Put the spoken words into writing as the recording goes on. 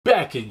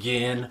back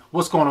again.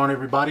 What's going on,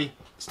 everybody?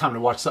 It's time to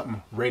watch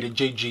something rated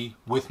JG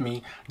with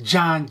me,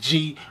 John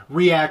G.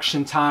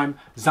 Reaction time.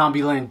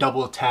 Zombieland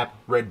double tap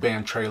red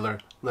band trailer.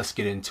 Let's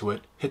get into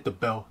it. Hit the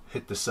bell,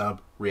 hit the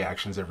sub.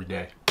 Reactions every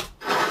day.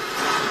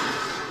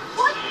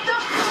 What the?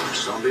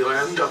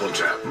 Zombieland double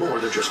tap. More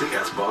than just the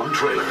F-bomb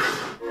trailer.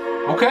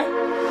 Okay.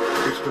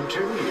 It's been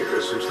 10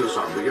 years since the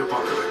zombie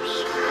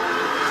apocalypse.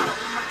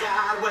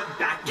 We're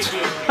back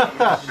again.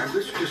 And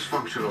this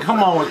dysfunctional...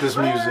 Come on with this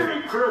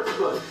music.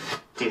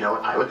 Do you know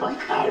what I would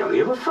like? I don't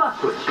give a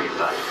fuck what you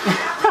like.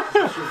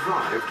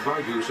 survived by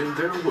using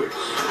their wits.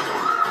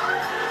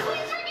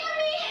 Please forgive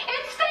me!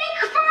 It's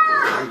fake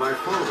fur! And by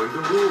following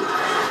the rules.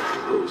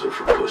 Rules are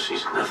for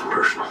pussies, nothing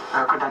personal.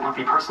 How could that not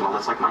be personal?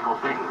 That's like my whole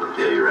thing.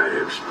 Yeah, you're right,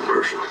 it's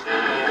personal.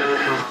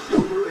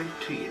 Over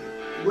 18.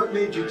 What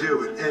made you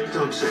do it? And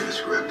don't say the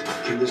script.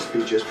 Can this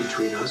be just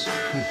between us?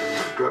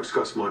 Drugs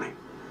cost money.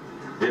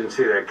 Didn't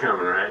see that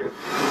coming, right? New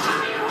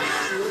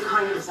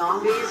kind of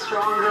zombies,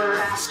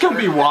 stronger. It's gonna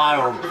be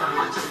wild.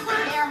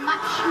 They're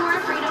much more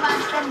afraid of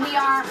us than we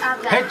are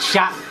of them.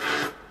 Headshot.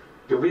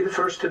 You'll be the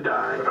first to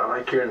die, but I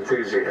like your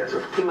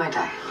enthusiasm. He might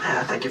die.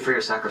 Thank you for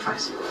your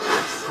sacrifice.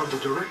 From the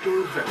director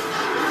of Venom.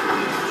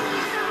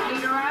 Are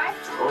you alright?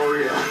 Oh,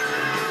 yeah.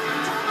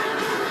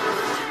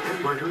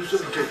 And writers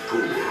of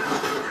Deadpool.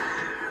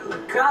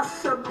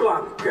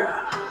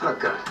 Casablanca.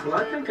 Okay. Well,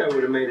 I think I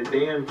would have made a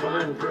damn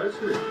fine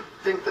president.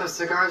 I think those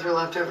cigars were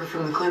left over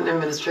from the Clinton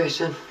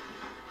administration.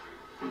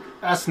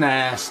 That's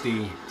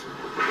nasty.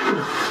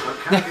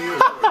 Academy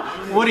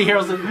Award. Woody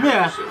Harrelson,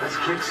 yeah. Let's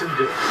kick some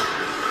dick.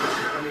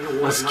 Academy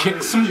Award Let's kick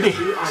nominee some dick.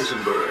 Jesse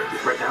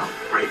Eisenberg. Right now?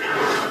 Right now.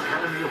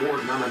 Academy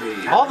Award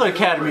nominee. All the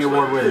Academy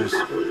Award winners.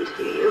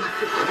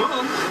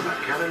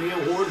 Academy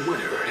Award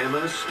winner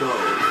Emma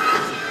Stone.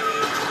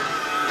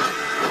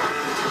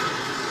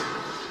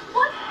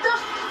 What the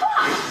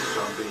fuck?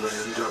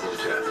 Zombieland double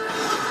tap.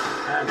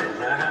 I'm in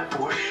nut up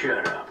or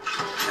shut up.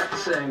 That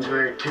sounds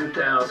very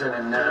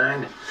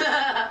 2009.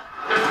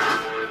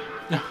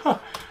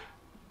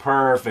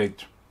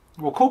 Perfect.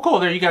 Well, cool.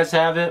 There you guys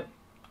have it.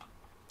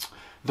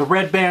 The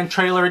red band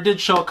trailer. It did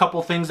show a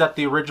couple things that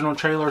the original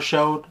trailer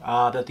showed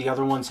that the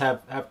other ones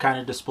have kind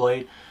of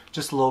displayed.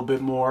 Just a little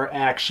bit more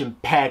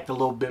action-packed, a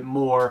little bit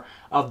more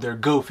of their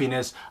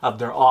goofiness, of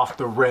their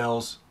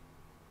off-the-rails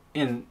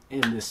in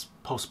this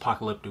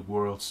post-apocalyptic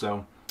world.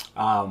 So,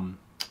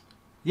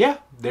 yeah,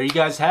 there you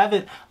guys have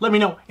it. Let me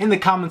know in the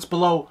comments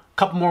below. A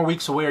couple more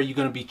weeks away, are you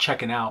going to be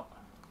checking out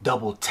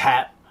Double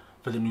Tap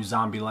for the new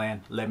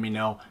Zombieland? Let me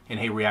know. And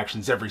hey,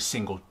 reactions every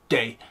single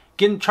day.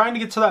 Trying to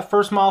get to that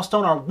first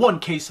milestone, our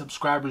 1K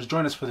subscribers.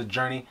 Join us for the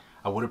journey.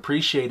 I would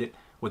appreciate it.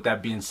 With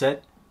that being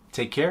said,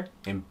 take care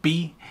and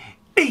be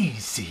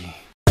easy.